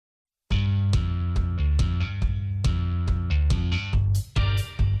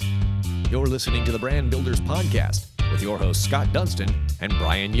You're listening to the Brand Builders Podcast with your hosts Scott Dunston and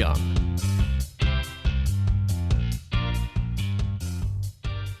Brian Young.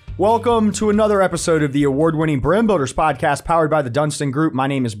 Welcome to another episode of the award-winning Brand Builders Podcast powered by the Dunston Group. My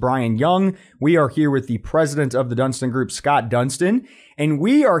name is Brian Young. We are here with the president of the Dunston Group, Scott Dunston, and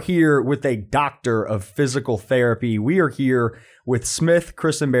we are here with a doctor of physical therapy. We are here with Smith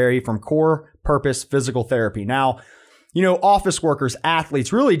Christenberry from Core Purpose Physical Therapy. Now, you know, office workers,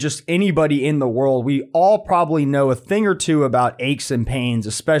 athletes, really just anybody in the world, we all probably know a thing or two about aches and pains,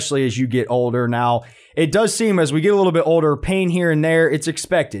 especially as you get older. Now, it does seem as we get a little bit older, pain here and there, it's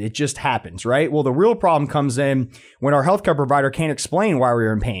expected. It just happens, right? Well, the real problem comes in when our healthcare provider can't explain why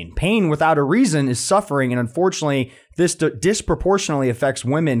we're in pain. Pain without a reason is suffering, and unfortunately, this disproportionately affects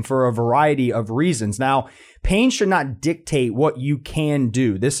women for a variety of reasons. Now, pain should not dictate what you can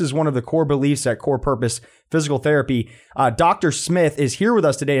do. This is one of the core beliefs at Core Purpose Physical Therapy. Dr. Smith is here with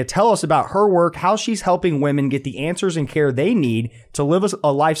us today to tell us about her work, how she's helping women get the answers and care they need to live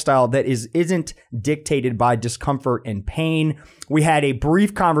a lifestyle that isn't dictated by discomfort and pain. We had a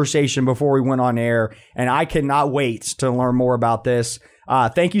brief conversation before we went on air, and I cannot wait to learn more about this.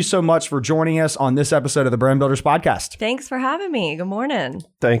 Thank you so much for joining us on this episode of the Brand Builders Podcast. Thanks for having me. Good morning.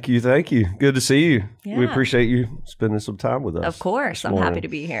 Thank you. Good to see you. Yeah. We appreciate you spending some time with us. Of course. I'm happy to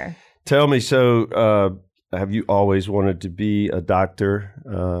be here. Tell me, have you always wanted to be a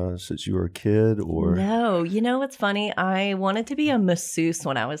doctor since you were a kid? Or No. You know what's funny? I wanted to be a masseuse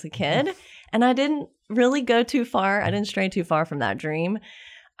when I was a kid, and I didn't really go too far. I didn't stray too far from that dream.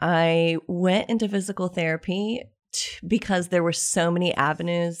 I went into physical therapy because there were so many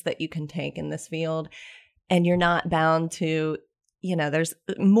avenues that you can take in this field, and you're not bound to, you know, there's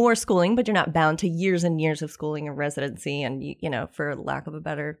more schooling, but you're not bound to years and years of schooling and residency. And, you know, for lack of a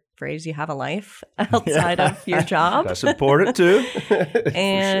better phrase, you have a life outside of your job. That's important too.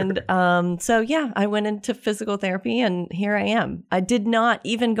 And so, I went into physical therapy, and here I am. I did not,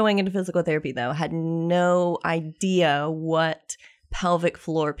 even going into physical therapy though, had no idea what pelvic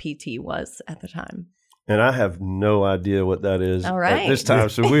floor PT was at the time. And I have no idea what that is All right. at this time.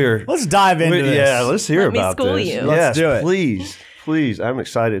 So Let's dive into this. Yeah, let's hear Let me about school this. you. Let's do it. Please. I'm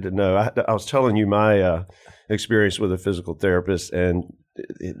excited to know. I was telling you my experience with a physical therapist, and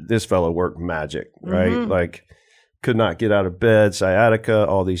this fellow worked magic, right? Mm-hmm. Like, could not get out of bed, sciatica,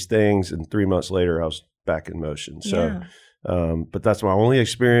 all these things. And 3 months later, I was back in motion. So, but that's my only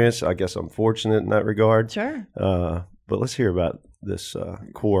experience. I guess I'm fortunate in that regard. Sure. But let's hear about this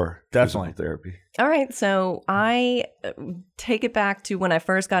core Definitely. physical therapy. All right. So I take it back to when I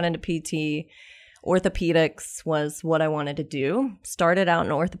first got into PT. Orthopedics was what I wanted to do. Started out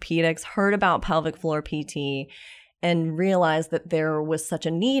in orthopedics, heard about pelvic floor PT, and realized that there was such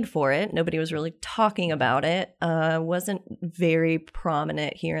a need for it. Nobody was really talking about it. Wasn't very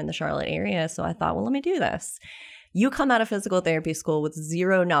prominent here in the Charlotte area. So I thought, well, let me do this. You come out of physical therapy school with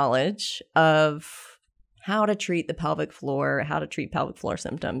zero knowledge of how to treat the pelvic floor, how to treat pelvic floor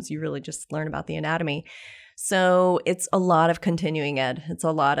symptoms. You really just learn about the anatomy. So it's a lot of continuing ed. It's a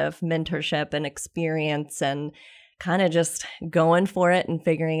lot of mentorship and experience and kind of just going for it and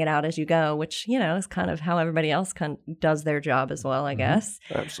figuring it out as you go, which, you know, is kind of how everybody else does their job as well, I guess.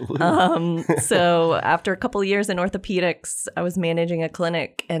 Absolutely. So after a couple of years in orthopedics, I was managing a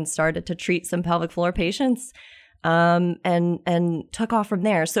clinic and started to treat some pelvic floor patients. And took off from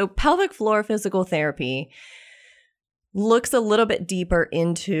there. So pelvic floor physical therapy looks a little bit deeper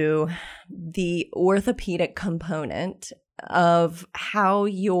into the orthopedic component of how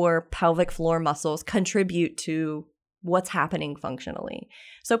your pelvic floor muscles contribute to what's happening functionally.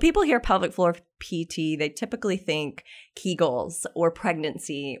 So people hear pelvic floor PT, they typically think Kegels or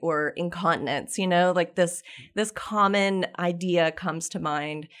pregnancy or incontinence, you know, like this common idea comes to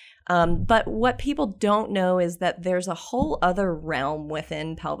mind. But what people don't know is that there's a whole other realm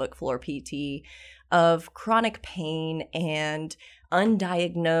within pelvic floor PT of chronic pain and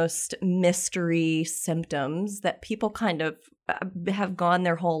undiagnosed mystery symptoms that people kind of have gone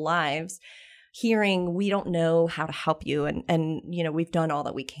their whole lives hearing, we don't know how to help you. And you know, we've done all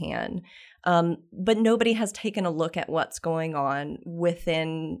that we can. But nobody has taken a look at what's going on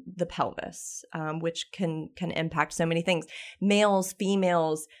within the pelvis, which can impact so many things. Males,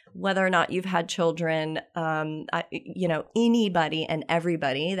 females, whether or not you've had children, anybody and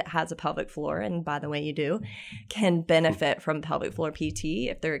everybody that has a pelvic floor, and by the way, you do, can benefit from pelvic floor PT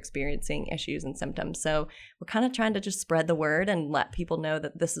if they're experiencing issues and symptoms. So we're kind of trying to just spread the word and let people know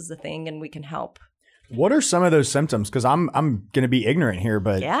that this is a thing and we can help. What are some of those symptoms? Because I'm going to be ignorant here,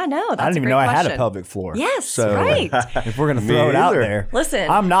 but yeah, no, that's I didn't even know I had a pelvic floor. Yes, so right. If we're going to throw it out there, listen,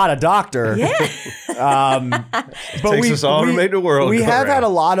 I'm not a doctor. Yeah, But takes us all to make the world We go have had round. a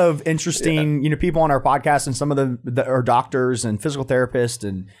lot of interesting, people on our podcast, and some of our doctors and physical therapists.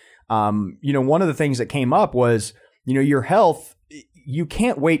 And, one of the things that came up was, your health. You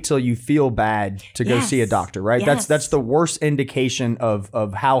can't wait till you feel bad to go see a doctor, right? Yes. That's the worst indication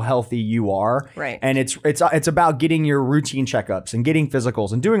of how healthy you are. Right. And it's about getting your routine checkups and getting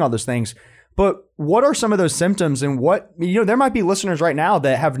physicals and doing all those things. But what are some of those symptoms, and what, there might be listeners right now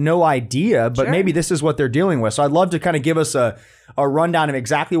that have no idea, but maybe this is what they're dealing with. So I'd love to kind of give us a rundown of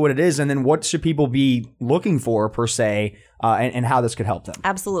exactly what it is, and then what should people be looking for per se, and how this could help them.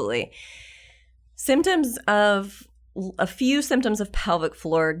 Absolutely. A few symptoms of pelvic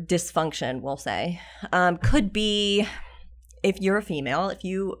floor dysfunction, we'll say, could be, if you're a female,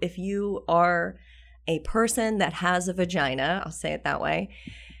 if you are a person that has a vagina, I'll say it that way,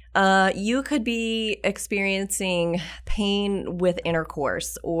 you could be experiencing pain with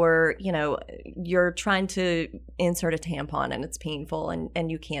intercourse, or, you're trying to insert a tampon and it's painful and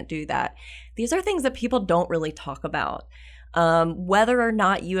you can't do that. These are things that people don't really talk about. Whether or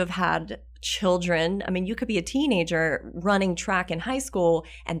not you have had children, you could be a teenager running track in high school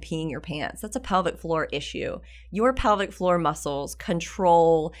and peeing your pants. That's a pelvic floor issue. Your pelvic floor muscles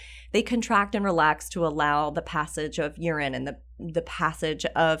they contract and relax to allow the passage of urine and the passage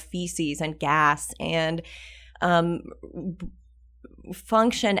of feces and gas, and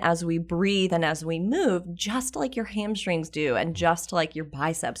function as we breathe and as we move, just like your hamstrings do and just like your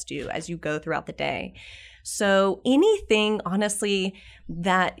biceps do as you go throughout the day. So anything, honestly,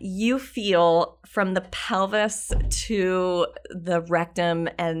 that you feel from the pelvis to the rectum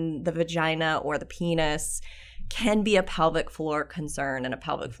and the vagina or the penis can be a pelvic floor concern and a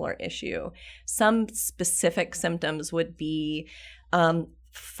pelvic floor issue. Some specific symptoms would be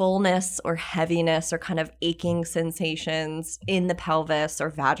fullness or heaviness or kind of aching sensations in the pelvis or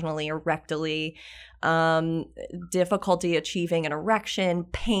vaginally or rectally, difficulty achieving an erection,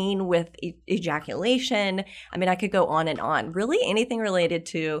 pain with ejaculation. I could go on and on. Really anything related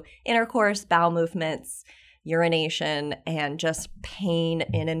to intercourse, bowel movements, urination, and just pain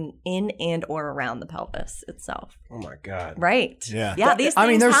in and or around the pelvis itself. Oh my God. Right. Yeah. Yeah, these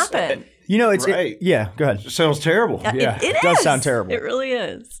things happen. It's Right. go ahead. It sounds terrible. It does is. sound terrible. It really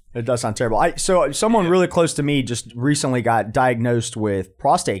is. It does sound terrible. So someone really close to me just recently got diagnosed with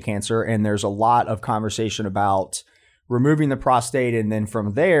prostate cancer, and there's a lot of conversation about removing the prostate, and then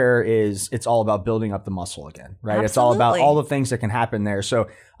from there it's all about building up the muscle again, right? Absolutely. It's all about all the things that can happen there. So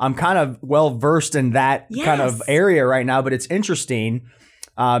I'm kind of well versed in that kind of area right now, but it's interesting.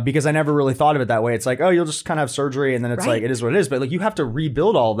 Because I never really thought of it that way. It's like, oh, you'll just kind of have surgery and then it's like, it is what it is. But like, you have to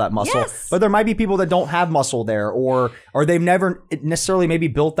rebuild all of that muscle. Yes. But there might be people that don't have muscle there, or they've never necessarily maybe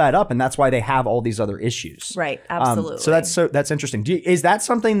built that up, and that's why they have all these other issues. Right. Absolutely. So that's interesting. Is that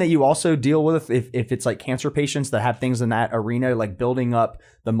something that you also deal with if it's like cancer patients that have things in that arena, like building up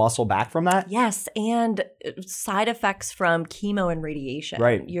the muscle back from that? Yes, and side effects from chemo and radiation.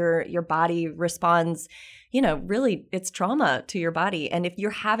 Right. Your body responds, really it's trauma to your body. And if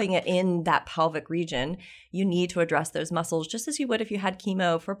you're having it in that pelvic region, you need to address those muscles just as you would if you had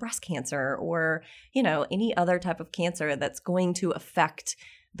chemo for breast cancer or, any other type of cancer that's going to affect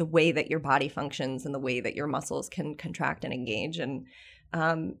the way that your body functions and the way that your muscles can contract and engage. And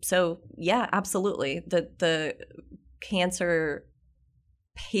so, yeah, absolutely. The cancer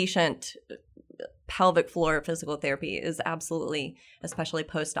patient pelvic floor physical therapy is absolutely, especially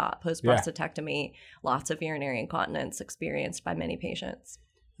post-op, post-prostatectomy, lots of urinary incontinence experienced by many patients.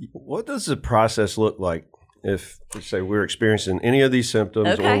 What does the process look like if, let's say, we're experiencing any of these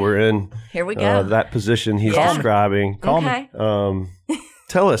symptoms or we're in Here we go. that position he's describing? Call me.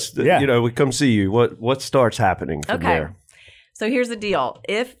 Tell us, we come see you. What starts happening from there? So here's the deal.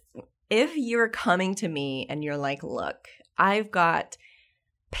 If you're coming to me and you're like, look, I've got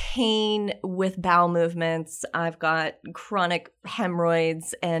pain with bowel movements, I've got chronic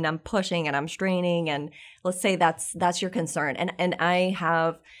hemorrhoids, and I'm pushing and I'm straining, and let's say that's your concern, and I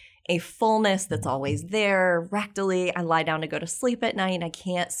have a fullness that's always there rectally, I lie down to go to sleep at night and I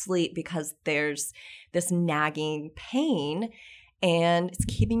can't sleep because there's this nagging pain and it's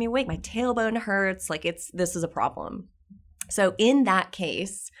keeping me awake, my tailbone hurts, this is a problem. So in that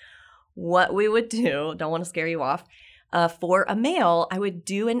case, what we would do, don't want to scare you off, for a male, I would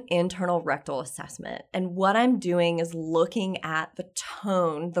do an internal rectal assessment. And what I'm doing is looking at the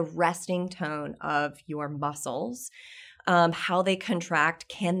tone, the resting tone of your muscles, how they contract,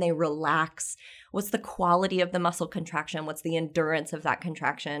 can they relax, what's the quality of the muscle contraction, what's the endurance of that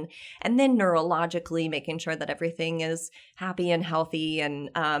contraction, and then neurologically making sure that everything is happy and healthy, and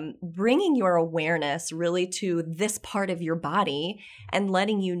bringing your awareness really to this part of your body and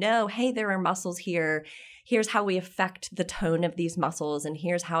letting you know, hey, there are muscles here. Here's how we affect the tone of these muscles, and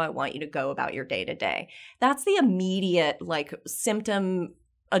here's how I want you to go about your day to day. That's the immediate symptom,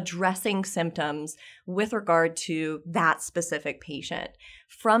 addressing symptoms with regard to that specific patient.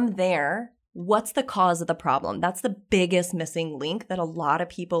 From there, what's the cause of the problem? That's the biggest missing link that a lot of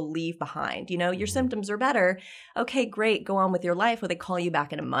people leave behind. Your symptoms are better. Okay, great. Go on with your life. Or they call you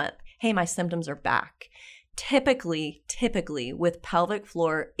back in a month. Hey, my symptoms are back. Typically with pelvic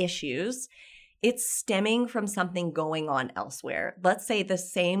floor issues, it's stemming from something going on elsewhere. Let's say the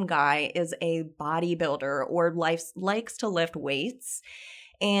same guy is a bodybuilder or likes to lift weights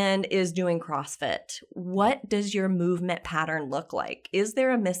and is doing CrossFit. What does your movement pattern look like? Is there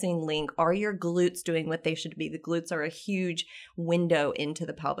a missing link? Are your glutes doing what they should be? The glutes are a huge window into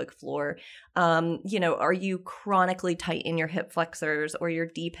the pelvic floor. Are you chronically tight in your hip flexors or your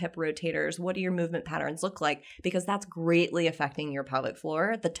deep hip rotators? What do your movement patterns look like? Because that's greatly affecting your pelvic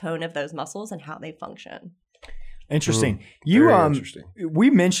floor, the tone of those muscles, and how they function. Interesting. Interesting. We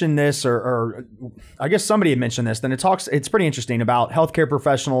mentioned this, or I guess somebody had mentioned this. Then it's pretty interesting about healthcare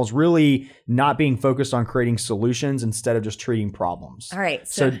professionals really not being focused on creating solutions instead of just treating problems. All right.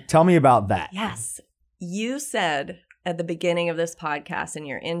 So tell me about that. Yes. You said at the beginning of this podcast in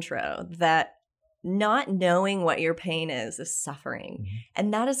your intro that not knowing what your pain is suffering. Mm-hmm.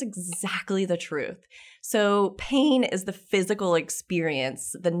 And that is exactly the truth. So pain is the physical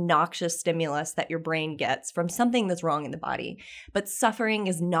experience, the noxious stimulus that your brain gets from something that's wrong in the body. But suffering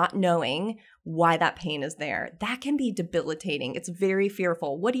is not knowing why that pain is there. That can be debilitating. It's very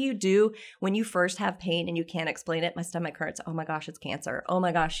fearful. What do you do when you first have pain and you can't explain it? My stomach hurts. Oh my gosh, it's cancer. Oh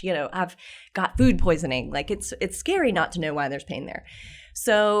my gosh, I've got food poisoning. It's scary not to know why there's pain there.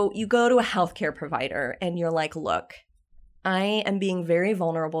 So you go to a healthcare provider and you're like, look, I am being very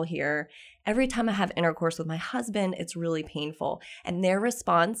vulnerable here. Every time I have intercourse with my husband, it's really painful. And their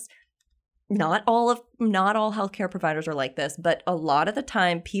response, not all healthcare providers are like this, but a lot of the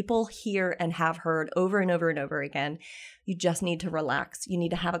time people hear and have heard over and over and over again, you just need to relax. You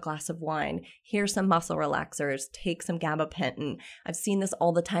need to have a glass of wine. Here's some muscle relaxers. Take some gabapentin. I've seen this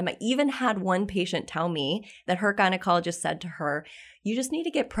all the time. I even had one patient tell me that her gynecologist said to her, you just need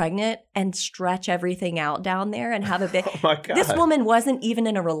to get pregnant and stretch everything out down there and have a bit. Oh my God. This woman wasn't even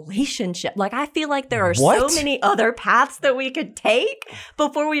in a relationship. I feel like there are so many other paths that we could take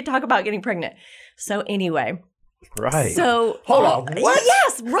before we talk about getting pregnant. So anyway. Right. So hold on. What?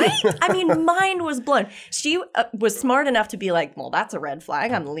 Yes, right. I mean, mine was blown. She was smart enough to be like, well, that's a red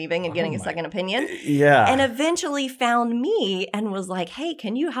flag. I'm leaving and getting a second opinion. Yeah. And eventually found me and was like, hey,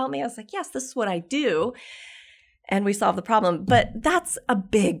 can you help me? I was like, yes, this is what I do. And we solved the problem. But that's a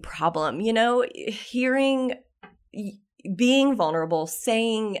big problem, hearing, being vulnerable,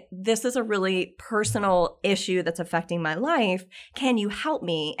 saying this is a really personal issue that's affecting my life. Can you help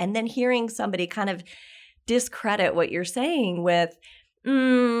me? And then hearing somebody kind of discredit what you're saying with,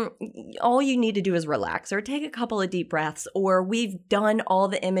 all you need to do is relax or take a couple of deep breaths, or we've done all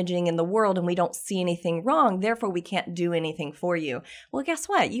the imaging in the world and we don't see anything wrong. Therefore, we can't do anything for you. Well, guess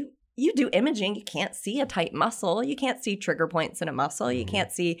what? You do imaging, you can't see a tight muscle. You can't see trigger points in a muscle. You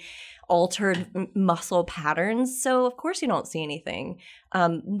can't see altered muscle patterns. So of course you don't see anything.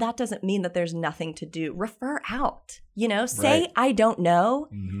 That doesn't mean that there's nothing to do. Refer out, say, right. I don't know,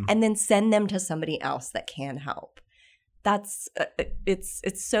 and then send them to somebody else that can help. That's,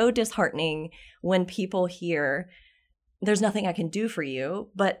 it's so disheartening when people hear there's nothing I can do for you,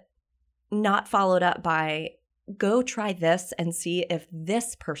 but not followed up by, go try this and see if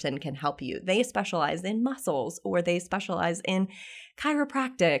this person can help you. They specialize in muscles, or they specialize in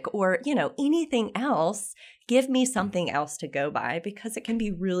chiropractic, or, anything else. Give me something else to go by, because it can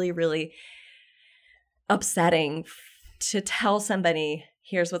be really, really upsetting to tell somebody,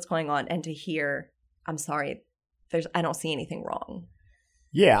 here's what's going on, and to hear, I'm sorry, I don't see anything wrong.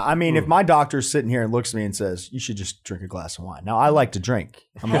 Yeah, I mean, if my doctor's sitting here and looks at me and says, you should just drink a glass of wine. Now, I like to drink.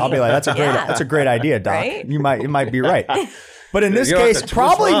 I'll be like, that's a great idea, doc. Right? You might be right. But in this case,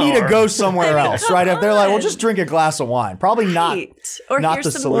 probably need to go somewhere else, right? If they're like, well, just drink a glass of wine. Probably not the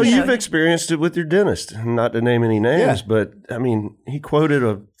solution. Well, you've experienced it with your dentist, not to name any names, but I mean, he quoted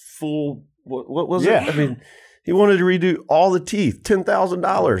a full, what was it? I mean, He wanted to redo all the teeth,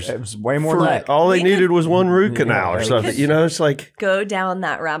 $10,000. It was way more than that. All they needed was one root canal or something. You know, it's like go down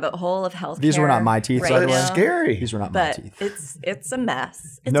that rabbit hole of healthcare. These were not my teeth. Right it's scary. These were not but my teeth. it's a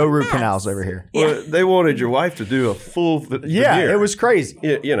mess. It's no a root mess. canals over here. Well, they wanted your wife to do a full veneer. It was crazy.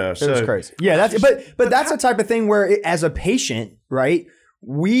 You know, It was crazy. Yeah, but that's the type of thing where as a patient, right?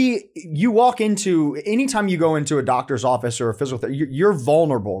 You walk into, anytime you go into a doctor's office or a physical therapist, you're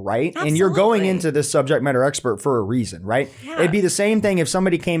vulnerable, right? Absolutely. And you're going into this subject matter expert for a reason, right? Yeah. It'd be the same thing if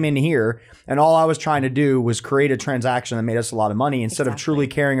somebody came in here and all I was trying to do was create a transaction that made us a lot of money instead of truly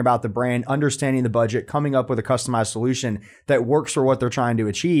caring about the brand, understanding the budget, coming up with a customized solution that works for what they're trying to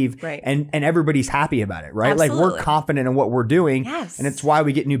achieve. Right. And everybody's happy about it, right? Like Absolutely. we're confident in what we're doing. Yes. And it's why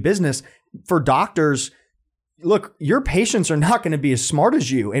we get new business. For doctors, look, your patients are not going to be as smart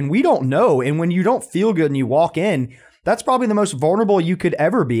as you, and we don't know. And when you don't feel good and you walk in, that's probably the most vulnerable you could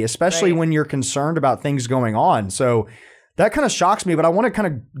ever be, especially when you're concerned about things going on. So that kind of shocks me, but I want to kind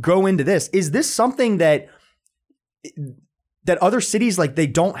of go into this. Is this something that other cities, like they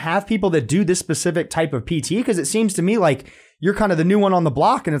don't have people that do this specific type of PT? Because it seems to me like you're kind of the new one on the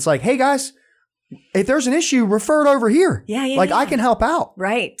block, and it's like, hey guys, if there's an issue, refer it over here. I can help out.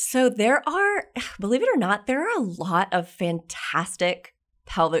 Right. So there are, believe it or not, there are a lot of fantastic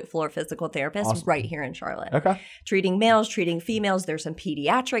pelvic floor physical therapists right here in Charlotte. Okay. Treating males, treating females. There's some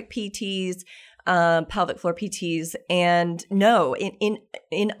pediatric PTs, pelvic floor PTs, and no,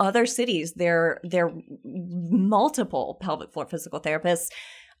 in other cities there are multiple pelvic floor physical therapists,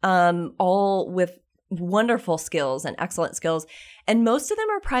 all with wonderful skills and excellent skills. And most of them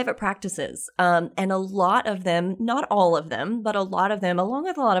are private practices. And a lot of them, not all of them, but a lot of them, along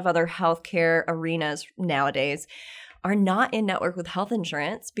with a lot of other healthcare arenas nowadays, are not in network with health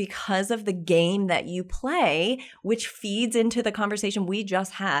insurance because of the game that you play, which feeds into the conversation we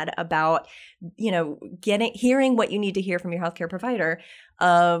just had about, hearing what you need to hear from your healthcare provider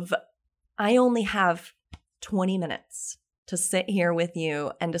of, I only have 20 minutes to sit here with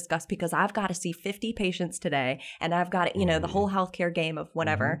you and discuss because I've got to see 50 patients today and I've got, the whole healthcare game of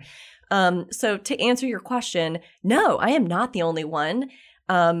whatever. So to answer your question, no, I am not the only one.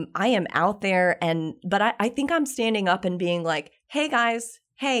 I am out there but I think I'm standing up and being like, hey guys,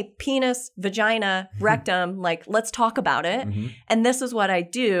 hey, penis, vagina, rectum, like, let's talk about it. And this is what I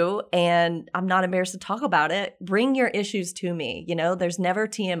do. And I'm not embarrassed to talk about it. Bring your issues to me. There's never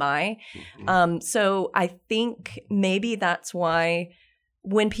TMI. So I think maybe that's why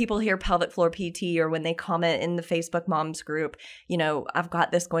when people hear pelvic floor PT or when they comment in the Facebook moms group, I've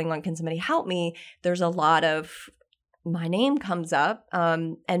got this going on. Can somebody help me? There's a lot of my name comes up.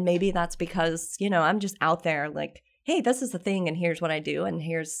 And maybe that's because, I'm just out there like, hey, this is the thing, and here's what I do, and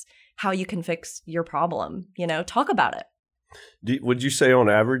here's how you can fix your problem. Talk about it. Would you say on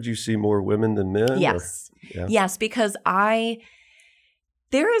average you see more women than men? Yes. Yes, because there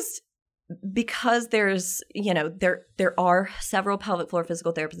are several pelvic floor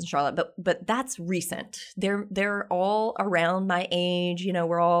physical therapists in Charlotte, but that's recent. They're all around my age.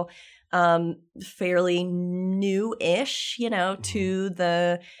 We're all fairly new-ish, to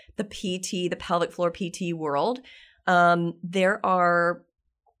the PT, the pelvic floor PT world. There are,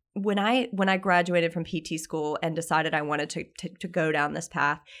 when I graduated from PT school and decided I wanted to go down this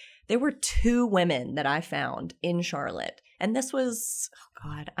path, there were 2 women that I found in Charlotte. And this was,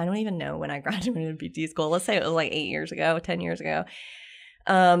 I don't even know when I graduated from PT school. Let's say it was like 8 years ago, 10 years ago.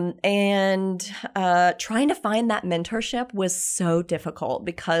 And trying to find that mentorship was so difficult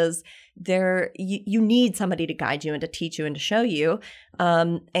because you need somebody to guide you and to teach you and to show you.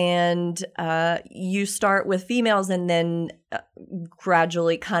 And you start with females and then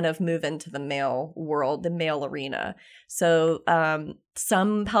gradually kind of move into the male world, the male arena. So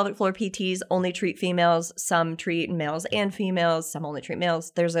some pelvic floor PTs only treat females, some treat males and females, some only treat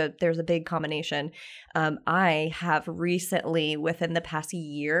males. There's a big combination. I have recently, within the past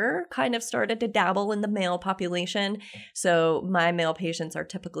year, kind of started to dabble in the male population. So my male patients are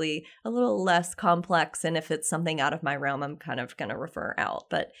typically a little less complex. And if it's something out of my realm, I'm kind of going to refer out.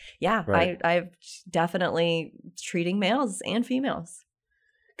 But yeah, right. I've definitely treating males and females.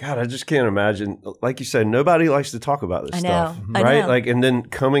 God, I just can't imagine. Like you said, nobody likes to talk about this stuff, right? I know. Like, and then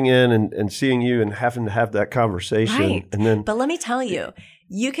coming in and seeing you and having to have that conversation, right. And then. But let me tell you,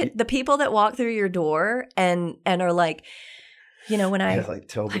 the people that walk through your door and are like, You know, when I like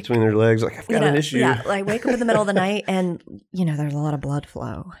tail between their legs, like I've got an issue. Yeah, I wake up in the middle of the night and, you know, there's a lot of blood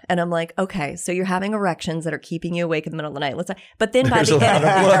flow. And I'm like, okay, so you're having erections that are keeping you awake in the middle of the night. But then by the end,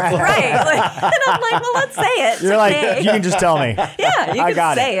 right? Like, and I'm like, well, let's say it. You're like, you can just tell me. Yeah, you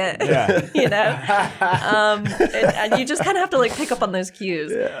can say it. Yeah. You know, and you just kind of have to like pick up on those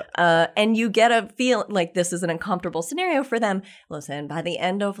cues. Yeah. And you get a feel like this is an uncomfortable scenario for them. Listen, by the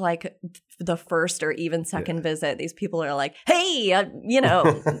end of like the first or even second visit, these people are like, hey, you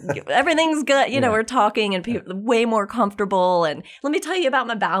know, everything's good. You know, we're talking and people way more comfortable. And let me tell you about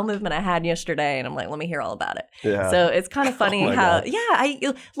my bowel movement I had yesterday. And I'm like, let me hear all about it. Yeah. So it's kind of funny how,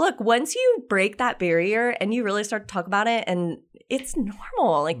 look, once you break that barrier and you really start to talk about it, and it's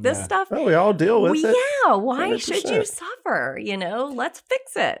normal. Like this stuff. Oh, we all deal with it. Yeah. Why 100%. Should you suffer? You know, let's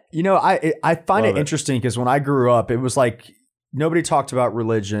fix it. You know, I find it interesting because when I grew up, it was like nobody talked about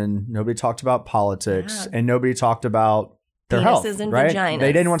religion, nobody talked about politics, and nobody talked about their health, right? Vaginas.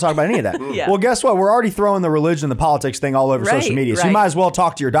 They didn't want to talk about any of that. Well, guess what? We're already throwing the religion, the politics thing all over social media. So you might as well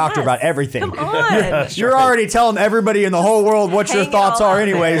talk to your doctor about everything. Come on. You're already telling everybody in the whole world what your thoughts are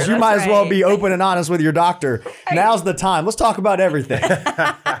anyways. You might as well be open and honest with your doctor. Now's the time. Let's talk about everything.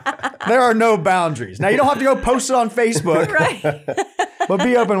 There are no boundaries. Now, you don't have to go post it on Facebook. But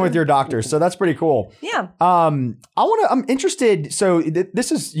be open with your doctor. So that's pretty cool. Yeah. I'm interested. So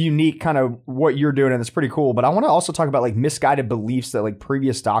this is unique kind of what you're doing, and it's pretty cool. But I want to also talk about like misguided beliefs that like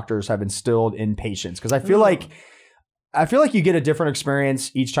previous doctors have instilled in patients. Because I feel like you get a different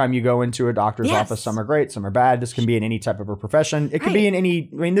experience each time you go into a doctor's office. Some are great, some are bad. This can be in any type of a profession. It could be in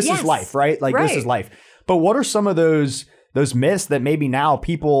any, I mean, this is life, right? Like this is life. But what are some of those myths that maybe now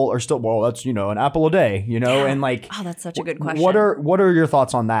people are still, well, that's, you know, an apple a day, you know, and like, oh, that's such a good question. What are your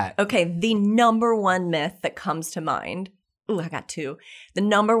thoughts on that? Okay. The number one myth that comes to mind, I got two. The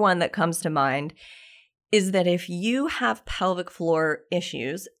number one that comes to mind is that if you have pelvic floor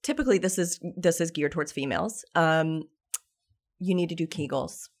issues, typically this is geared towards females, you need to do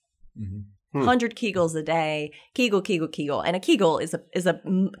Kegels. 100 Kegels a day, Kegel. And a Kegel is a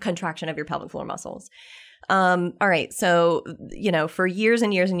contraction of your pelvic floor muscles. All right. So, you know, for years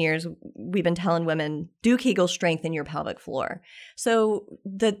and years and years, we've been telling women, do Kegel, strengthen your pelvic floor. So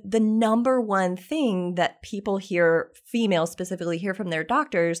the number one thing that people hear, females specifically hear from their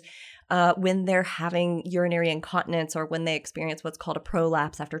doctors, when they're having urinary incontinence or when they experience what's called a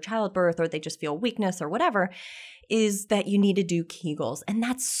prolapse after childbirth, or they just feel weakness or whatever, is that you need to do Kegels. And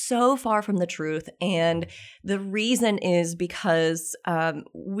that's so far from the truth. And the reason is because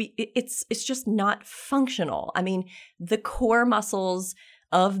it's just not functional. I mean, the core muscles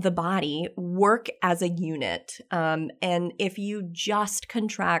of the body work as a unit. And if you just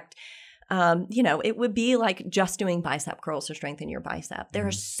contract, you know, it would be like just doing bicep curls to strengthen your bicep. There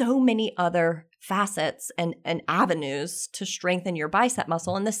are so many other facets and avenues to strengthen your bicep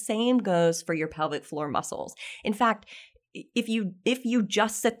muscle. And the same goes for your pelvic floor muscles. In fact, if you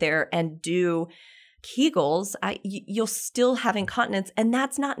just sit there and do Kegels, you'll still have incontinence, and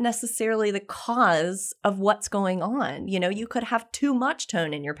that's not necessarily the cause of what's going on. You know, you could have too much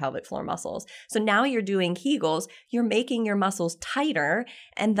tone in your pelvic floor muscles. So now you're doing Kegels, you're making your muscles tighter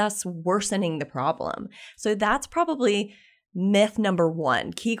and thus worsening the problem. So that's probably myth number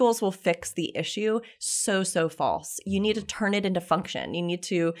one. Kegels will fix the issue. So false. You need to turn it into function. You need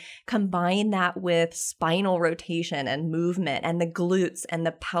to combine that with spinal rotation and movement and the glutes and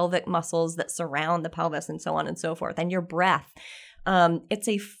the pelvic muscles that surround the pelvis and so on and so forth, and your breath. It's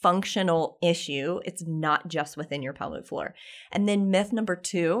a functional issue. It's not just within your pelvic floor. And then myth number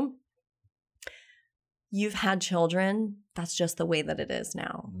two, you've had children. That's just the way that it is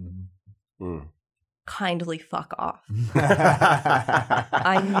now. Kindly fuck off.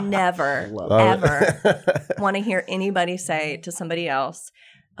 I never, ever want to hear anybody say to somebody else,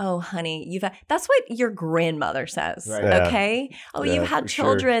 oh, honey, that's what your grandmother says, okay? Oh, you've had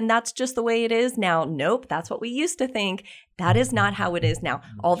children. Sure. That's just the way it is now. Nope, that's what we used to think. That is not how it is now.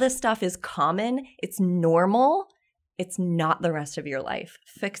 All this stuff is common. It's normal. It's not the rest of your life.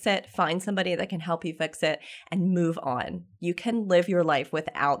 Fix it. Find somebody that can help you fix it and move on. You can live your life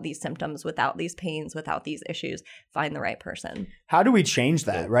without these symptoms, without these pains, without these issues. Find the right person. How do we change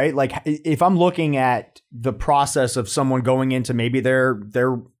that, right? Like if I'm looking at the process of someone going into maybe their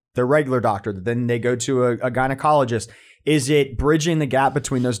regular doctor, then they go to a gynecologist. Is it bridging the gap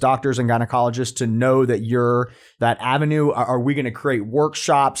between those doctors and gynecologists to know that you're that avenue? Are we going to create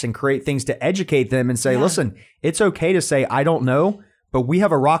workshops and create things to educate them and say, listen, it's okay to say, I don't know, but we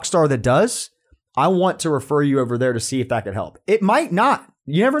have a rock star that does. I want to refer you over there to see if that could help. It might not.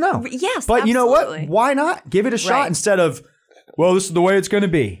 You never know. Yes, but absolutely. You know what? Why not? Give it a shot instead of, well, this is the way it's going to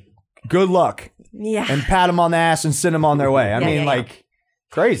be. Good luck. and pat them on the ass and send them on their way. I mean, like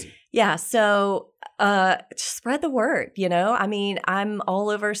crazy. Yeah. So spread the word, I mean, I'm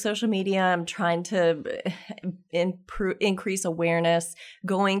all over social media. I'm trying to increase awareness,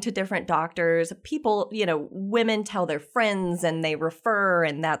 going to different doctors. People, women tell their friends and they refer,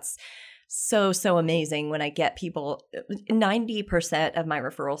 and that's so amazing when I get people. 90% of my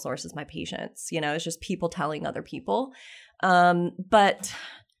referral source is my patients. It's just people telling other people. But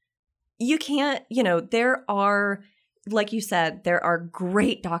you can't, there are, like you said, there are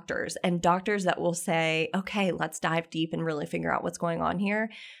great doctors and doctors that will say, okay, let's dive deep and really figure out what's going on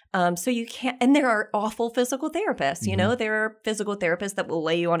here. So you can't, and there are awful physical therapists, there are physical therapists that will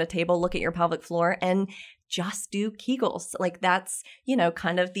lay you on a table, look at your pelvic floor and just do Kegels. Like that's,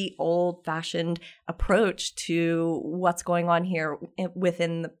 kind of the old fashioned approach to what's going on here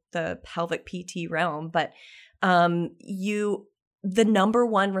within the pelvic PT realm. But the number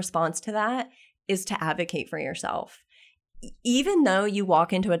one response to that is to advocate for yourself. Even though you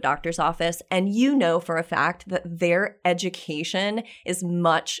walk into a doctor's office and for a fact that their education is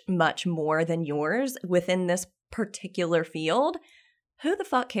much, much more than yours within this particular field, who the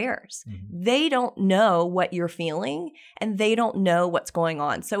fuck cares? Mm-hmm. They don't know what you're feeling and they don't know what's going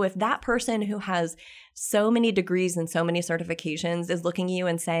on. So if that person who has so many degrees and so many certifications is looking at you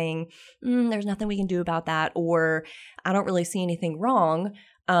and saying, there's nothing we can do about that, or I don't really see anything wrong,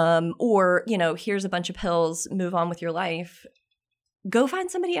 or, here's a bunch of pills, move on with your life, go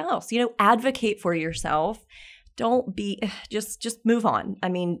find somebody else, advocate for yourself. Don't just move on. I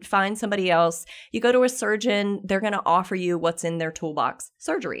mean, find somebody else. You go to a surgeon, they're going to offer you what's in their toolbox,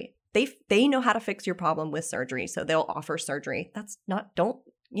 surgery. They know how to fix your problem with surgery. So they'll offer surgery. Don't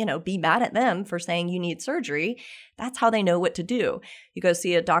be mad at them for saying you need surgery. That's how they know what to do. You go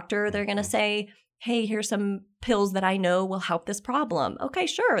see a doctor, they're going to say, hey, here's some pills that I know will help this problem. Okay,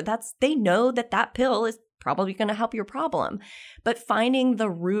 sure. They know that pill is probably going to help your problem. But finding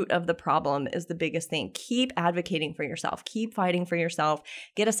the root of the problem is the biggest thing. Keep advocating for yourself. Keep fighting for yourself.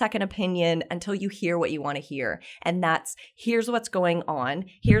 Get a second opinion until you hear what you want to hear. And that's, here's what's going on.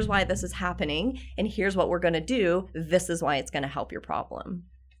 Here's why this is happening. And here's what we're going to do. This is why it's going to help your problem.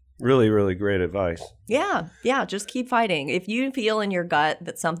 Really, really great advice. Yeah. Just keep fighting. If you feel in your gut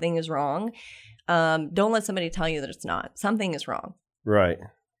that something is wrong, don't let somebody tell you that it's not. Something is wrong. Right.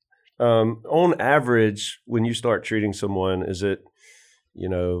 On average, when you start treating someone, is it,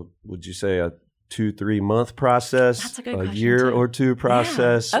 would you say a 2-3 month process, That's a good a question year too. Or two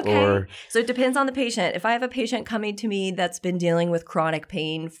process? Yeah. Okay. Or so it depends on the patient. If I have a patient coming to me that's been dealing with chronic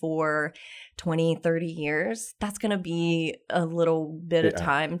pain for 20, 30 years, that's going to be a little bit of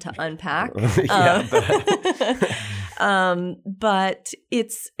time to unpack. But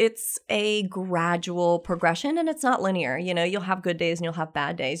it's a gradual progression and it's not linear. You'll have good days and you'll have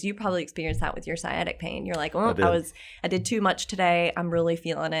bad days. You probably experienced that with your sciatic pain. You're like, I did too much today. I'm really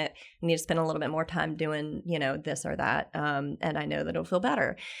feeling it. I need to spend a little bit more time doing, this or that. And I know that it'll feel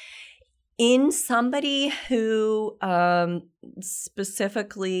better. In somebody who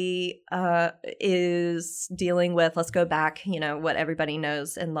specifically is dealing with, let's go back, what everybody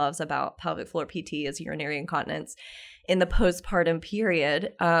knows and loves about pelvic floor PT is urinary incontinence. In the postpartum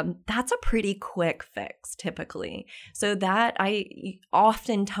period, that's a pretty quick fix typically. So that I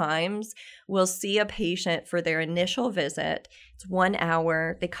oftentimes will see a patient for their initial visit. It's 1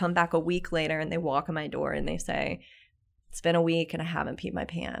 hour. They come back a week later and they walk in my door and they say, it's been a week and I haven't peed my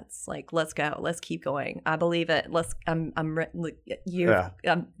pants. Like, let's go. Let's keep going. I believe it. This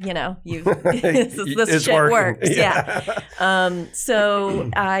It's shit working. works. Yeah. Yeah. So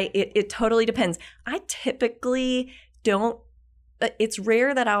it totally depends. I typically it's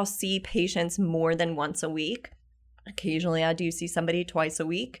rare that I'll see patients more than once a week. Occasionally I do see somebody twice a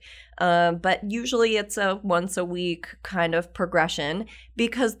week, but usually it's a once a week kind of progression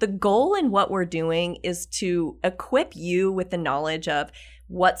because the goal in what we're doing is to equip you with the knowledge of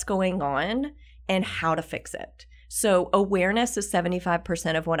what's going on and how to fix it. So awareness is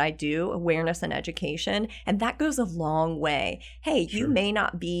 75% of what I do, awareness and education, and that goes a long way. Hey, Sure. You may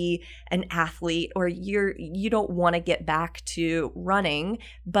not be an athlete or you don't want to get back to running,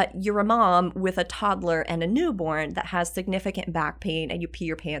 but you're a mom with a toddler and a newborn that has significant back pain and you pee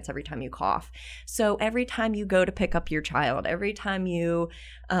your pants every time you cough. So every time you go to pick up your child, every time you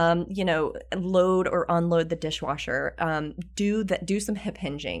load or unload the dishwasher, do some hip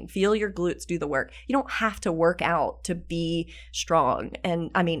hinging, feel your glutes do the work. You don't have to work out to be strong. And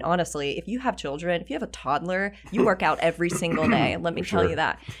I mean, honestly, if you have children, if you have a toddler, you work out every single day. Let me tell you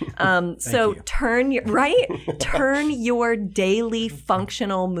that. So turn your daily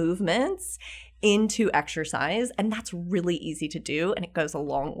functional movements into exercise. And that's really easy to do. And it goes a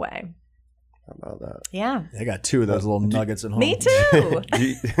long way. How about that? Yeah. I got 2 of those little nuggets at home. Me too.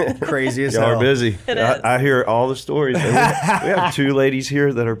 Crazy as Y'all hell. are busy. It is. I hear all the stories. And we have 2 ladies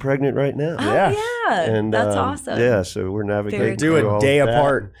here that are pregnant right now. Oh, yeah. And that's awesome. Yeah, so we're navigating. Very Do through a all day of that.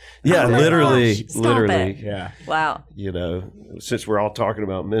 apart. Yeah, Oh my literally, gosh, stop literally. it. Yeah. Wow. You know, since we're all talking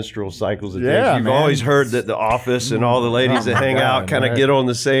about menstrual cycles and Yeah, things, you've man. always heard that the office and all the ladies that hang out kind of right. get on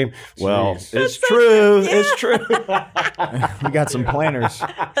the same. Well, Jeez. it's true. It's true. We got some planners.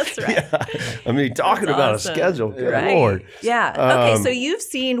 That's right. I mean, talking That's about awesome. a schedule. Good Right. Lord. Yeah. Okay. So you've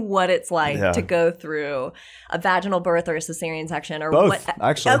seen what it's like Yeah. to go through a vaginal birth or a cesarean section or Both, what?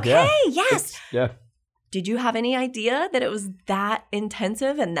 actually, Okay. yeah. Yes. Yeah. Did you have any idea that it was that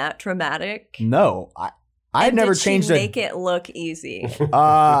intensive and that traumatic? No, I had And never did changed she it. make it look easy?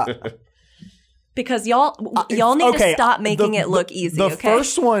 Because y'all need to stop making it look easy. The okay.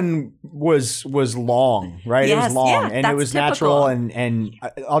 first one was long, right? It Yes, was long, yeah, and it that's was typical. natural. And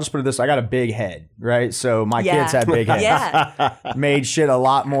I'll just put it this: I got a big head, right? So my Yeah. kids had big heads. Yeah. Made shit a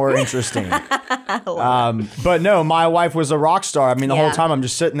lot more interesting. I love it. But no, my wife was a rock star. I mean, the whole Yeah. time I'm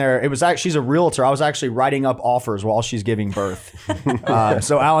just sitting there. It was actually, she's a realtor. I was actually writing up offers while she's giving birth.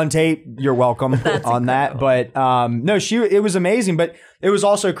 So Alan Tate, you're welcome on that. But no, it was amazing, but it was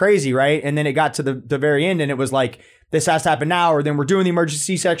also crazy, right? And then it got to the very end, and it was like, this has to happen now, or then we're doing the emergency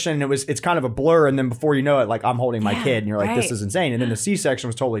C-section, and it's kind of a blur. And then before you know it, like I'm holding my Yeah, kid, and you're like, this right. is insane. And then the C-section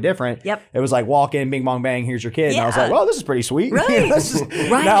was totally different. Yep. It was like walk in, bing bong bang, here's your kid. And I was Yeah. like, well, this is pretty sweet. Right. This is-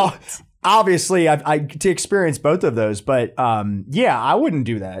 Right. Now, obviously, I to experience both of those, but yeah, I wouldn't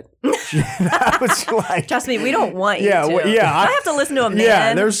do that. I was like, Trust me, we don't want you Yeah, to. well, yeah, I have to listen to a man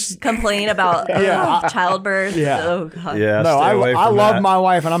yeah, there's- complain about Yeah, childbirth. yeah. Oh God. Yeah, no, stay away I from love that. my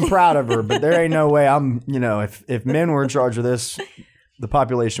wife and I'm proud of her, but there ain't no way if men were in charge of this, the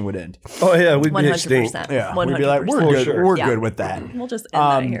population would end. Oh yeah, we'd be 100%. extinct. Yeah, 100%. we'd be like, we're For good, sure. we're Yeah. good with that. We'll just end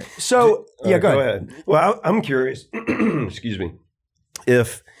that here. So yeah, go ahead. Well, I'm curious. Excuse me.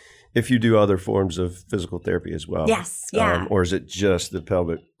 If you do other forms of physical therapy as well. Yes, yeah. Or is it just the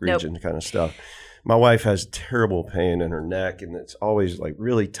pelvic region kind of stuff? My wife has terrible pain in her neck, and it's always like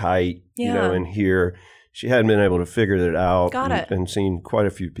really tight, Yeah. in here. She hadn't been able to figure it out. Got it. And seen quite a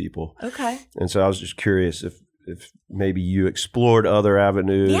few people. Okay. And so I was just curious if maybe you explored other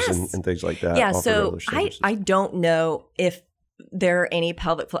avenues Yes. and things like that. Yeah. offered So other services. I don't know if there are any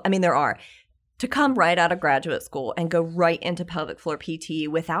pelvic floor. I mean, there are. To come right out of graduate school and go right into pelvic floor PT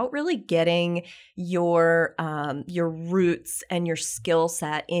without really getting your roots and your skill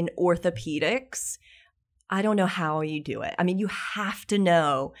set in orthopedics, I don't know how you do it. I mean, you have to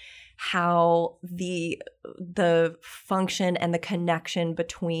know how the function and the connection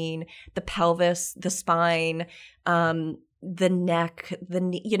between the pelvis, the spine, the neck, the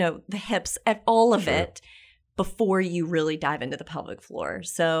knee, the hips, all of Sure. it, before you really dive into the pelvic floor.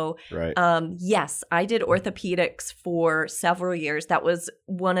 So, Right. yes, I did orthopedics for several years. That was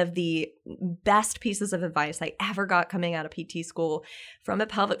one of the best pieces of advice I ever got coming out of PT school from a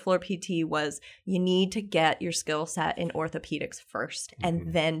pelvic floor PT was you need to get your skill set in orthopedics first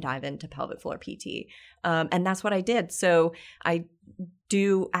and then dive into pelvic floor PT. And that's what I did. So I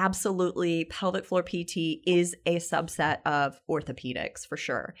do absolutely, pelvic floor PT is a subset of orthopedics for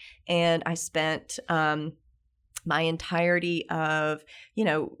sure. And I spent my entirety of,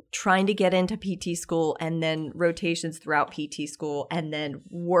 trying to get into PT school and then rotations throughout PT school and then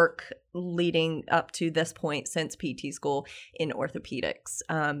work leading up to this point since PT school in orthopedics.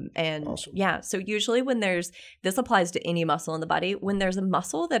 And Awesome. yeah, so usually this applies to any muscle in the body, when there's a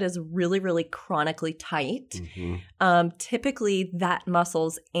muscle that is really, really chronically tight, typically that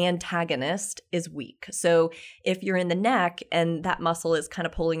muscle's antagonist is weak. So if you're in the neck and that muscle is kind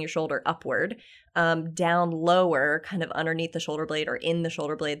of pulling your shoulder upward, down lower, kind of underneath the shoulder blade or in the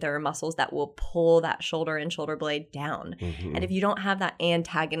shoulder blade, there are muscles that will pull that shoulder and shoulder blade down. And if you don't have that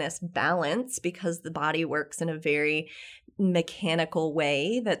antagonist balance, because the body works in a very mechanical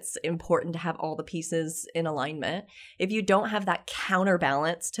way that's important to have all the pieces in alignment, if you don't have that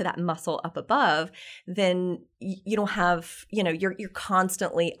counterbalance to that muscle up above, then you don't have, you're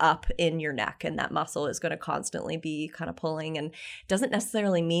constantly up in your neck, and that muscle is going to constantly be kind of pulling, and doesn't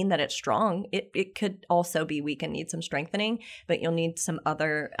necessarily mean that it's strong. It could also be weak and need some strengthening, but you'll need some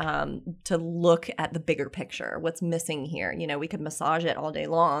other to look at the bigger picture. What's missing here? We could massage it all day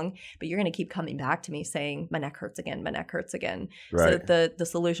long, but you're going to keep coming back to me saying my neck hurts again, my neck hurts again. Right. So the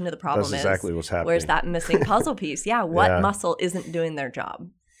solution to the problem That's exactly what's happening. where's that missing puzzle piece? Yeah, what Yeah. muscle isn't doing their job?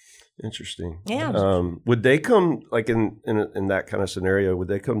 Interesting. Yeah. Would they come like in that kind of scenario? Would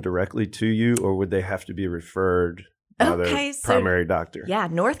they come directly to you, or would they have to be referred by their primary doctor? Yeah,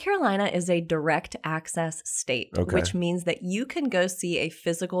 North Carolina is a direct access state, which means that you can go see a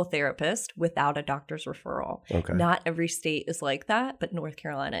physical therapist without a doctor's referral. Okay. Not every state is like that, but North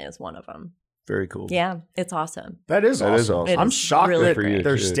Carolina is one of them. Very cool. Yeah, it's awesome. That is awesome. I'm shocked that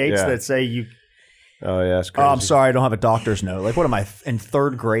there's states that say you... Oh, yeah, that's crazy. Oh, I'm sorry, I don't have a doctor's note. Like, what am I, in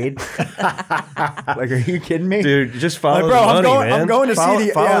third grade? Like, are you kidding me? Dude, just follow the money, man. I'm going to see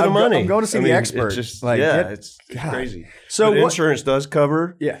the money. I'm going to see the expert. It's just, it's crazy. So but insurance does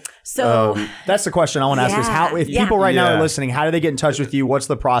cover. Yeah. So that's the question I want to ask is how, if people right now are listening, how do they get in touch with you? What's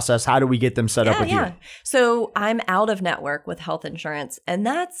the process? How do we get them set up with you? So I'm out of network with health insurance, and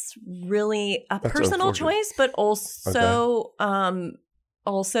that's really a personal choice, but also,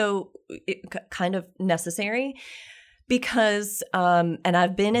 also kind of necessary because, and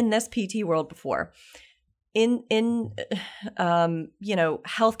I've been in this PT world before, in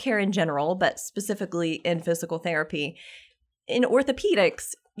healthcare in general, but specifically in physical therapy. In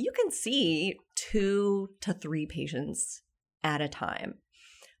orthopedics, you can see 2 to 3 patients at a time.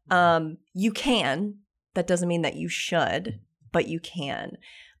 You can. That doesn't mean that you should, but you can.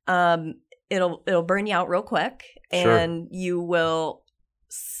 It'll burn you out real quick, and you will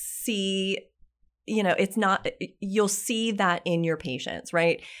see, you'll see that in your patients,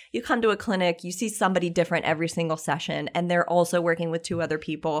 right? You come to a clinic, you see somebody different every single session, and they're also working with 2 other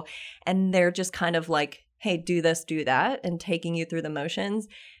people, and they're just kind of like, hey, do this, do that, and taking you through the motions.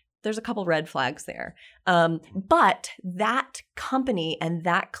 There's a couple red flags there. But that company and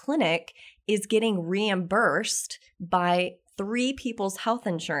that clinic is getting reimbursed by 3 people's health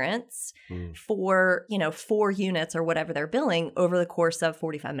insurance for, 4 units or whatever they're billing over the course of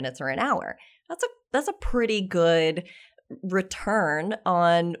 45 minutes or an hour. That's a pretty good return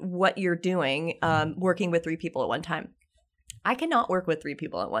on what you're doing, working with 3 people at one time. I cannot work with 3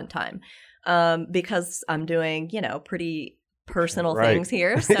 people at one time because I'm doing, pretty personal things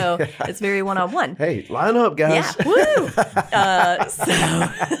here. So it's very one-on-one. Hey, line up, guys. Yeah, woo!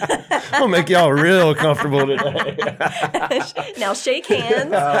 We'll make y'all real comfortable today. Now shake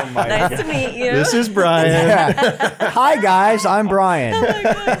hands. Oh my nice to meet you. This is Brian. Hi, guys. I'm Brian.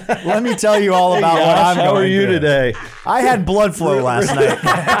 Let me tell you all about what I'm going How are you through. today? I had blood flow last night.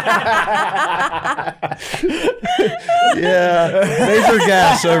 Yeah. Major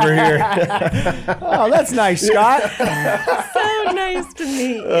gas over here. Oh, that's nice, Scott. So nice to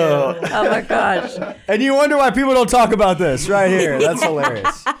meet you. Oh my gosh. And you wonder why people don't talk about this right here. That's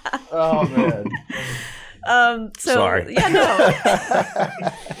hilarious. Oh, man. Sorry. Yeah,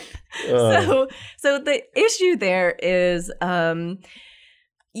 no. So the issue there is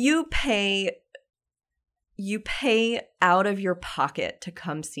you pay out of your pocket to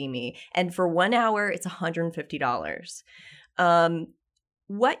come see me. And for 1 hour, it's $150.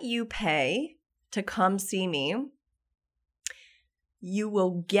 What you pay to come see me, you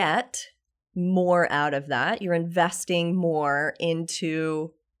will get more out of that. You're investing more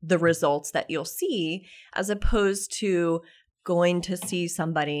into the results that you'll see as opposed to going to see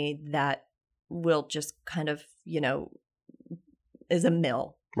somebody that will just kind of, is a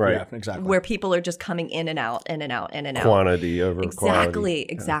mill. Right. Yeah, exactly. Where people are just coming in and out, in and out, in and out. Quantity over quality.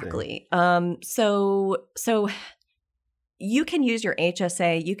 Exactly. So you can use your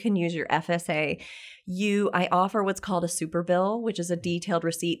HSA, you can use your FSA. I offer what's called a super bill, which is a detailed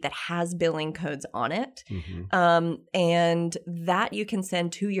receipt that has billing codes on it. Mm-hmm. And that you can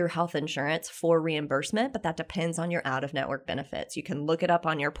send to your health insurance for reimbursement, but that depends on your out-of-network benefits. You can look it up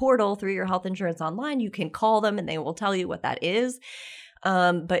on your portal through your health insurance online. You can call them and they will tell you what that is.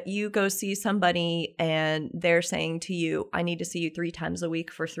 But you go see somebody and they're saying to you, I need to see you 3 times a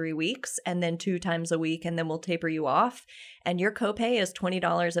week for 3 weeks and then 2 times a week and then we'll taper you off. And your copay is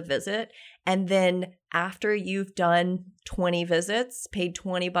 $20 a visit. And then after you've done 20 visits, paid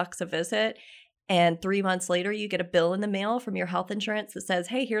 $20 a visit, and 3 months later, you get a bill in the mail from your health insurance that says,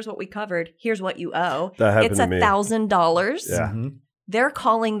 hey, here's what we covered. Here's what you owe. That happened to me. It's $1,000. Yeah. Mm-hmm. They're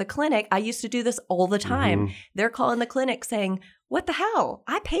calling the clinic. I used to do this all the time. Mm-hmm. They're calling the clinic saying, what the hell?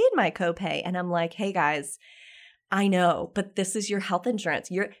 I paid my copay. And I'm like, hey guys, I know, but this is your health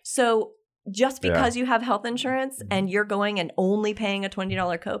insurance. So just because you have health insurance and you're going and only paying a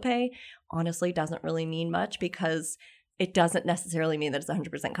 $20 copay, honestly doesn't really mean much because it doesn't necessarily mean that it's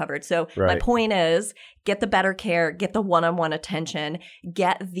 100% covered. So my point is get the better care, get the one-on-one attention,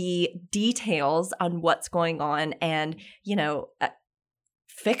 get the details on what's going on and,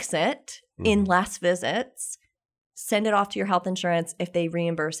 fix it in less visits. Send it off to your health insurance. If they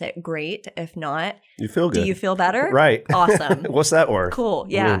reimburse it, great. If not, you feel good. Do you feel better? Right. Awesome. What's that worth? Cool.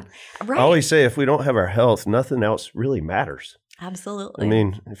 Yeah. Right. I always say if we don't have our health, nothing else really matters. Absolutely. I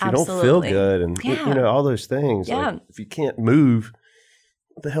mean, if you don't feel good and you know all those things, like if you can't move,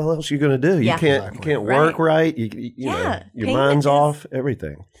 what the hell else are you going to do? You can't work right. You know, your mind's off.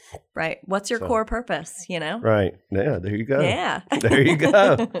 Everything. Right. What's your core purpose? You know. Right. Yeah. There you go. Yeah. There you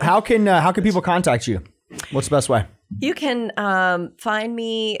go. How can people contact you? What's the best way? You can find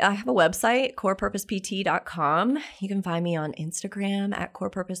me. I have a website, corepurposept.com. You can find me on Instagram at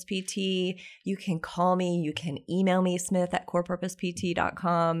corepurposept. You can call me. You can email me,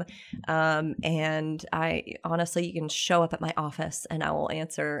 smith@corepurposept.com. And you can show up at my office and I will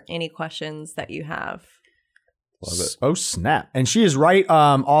answer any questions that you have. Love it. Oh, snap. And she is right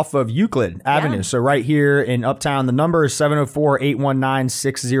off of Euclid Avenue. Yeah. So right here in Uptown. The number is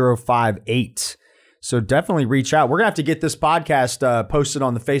 704-819-6058. So definitely reach out. We're going to have to get this podcast posted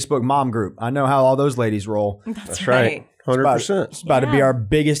on the Facebook mom group. I know how all those ladies roll. That's right. 100%. It's about to be our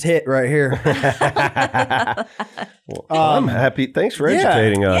biggest hit right here. Well, I'm happy. Thanks for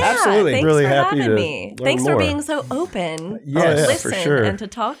educating us. Absolutely. Thanks really for happy having to me. learn Thanks more. for being so open to listen for sure. and to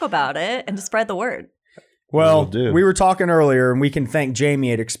talk about it and to spread the word. Well, we were talking earlier, and we can thank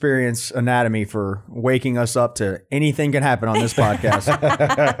Jamie at Experience Anatomy for waking us up to anything can happen on this podcast.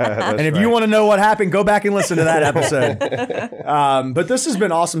 And if you want to know what happened, go back and listen to that episode. But this has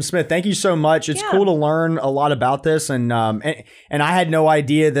been awesome, Smith. Thank you so much. It's cool to learn a lot about this, and I had no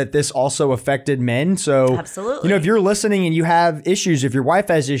idea that this also affected men. So, absolutely, you know, if you're listening and you have issues, if your wife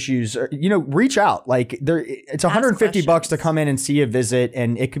has issues, you know, reach out. Like it's $150 to come in and see a visit,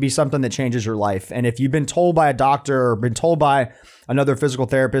 and it could be something that changes your life. And if you've been told by a doctor or been told by another physical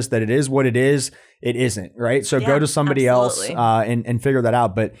therapist that it is what it is, it isn't, right? So go to somebody else and figure that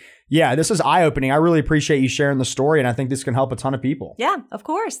out. But yeah, this is eye-opening. I really appreciate you sharing the story, and I think this can help a ton of people. Yeah, of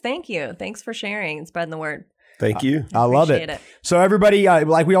course. Thank you. Thanks for sharing and spreading the word. Thank you. I love it. So everybody,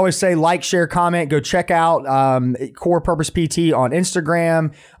 like we always say, like, share, comment, go check out Core Purpose PT on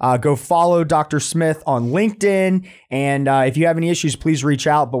Instagram. Go follow Dr. Smith on LinkedIn. And if you have any issues, please reach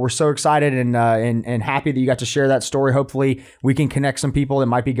out. But we're so excited and happy that you got to share that story. Hopefully we can connect some people that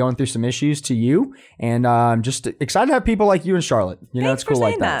might be going through some issues to you. And just excited to have people like you in Charlotte. You know, it's cool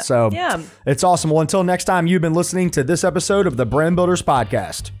like that. So it's awesome. Well, until next time, you've been listening to this episode of the Brand Builders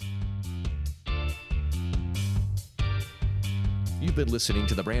Podcast. You've been listening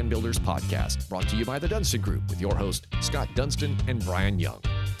to the Brand Builders Podcast, brought to you by the Dunston Group with your host, Scott Dunston and Brian Young.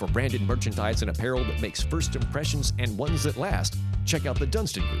 For branded merchandise and apparel that makes first impressions and ones that last, check out the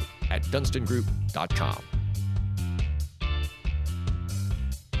Dunston Group at dunstongroup.com.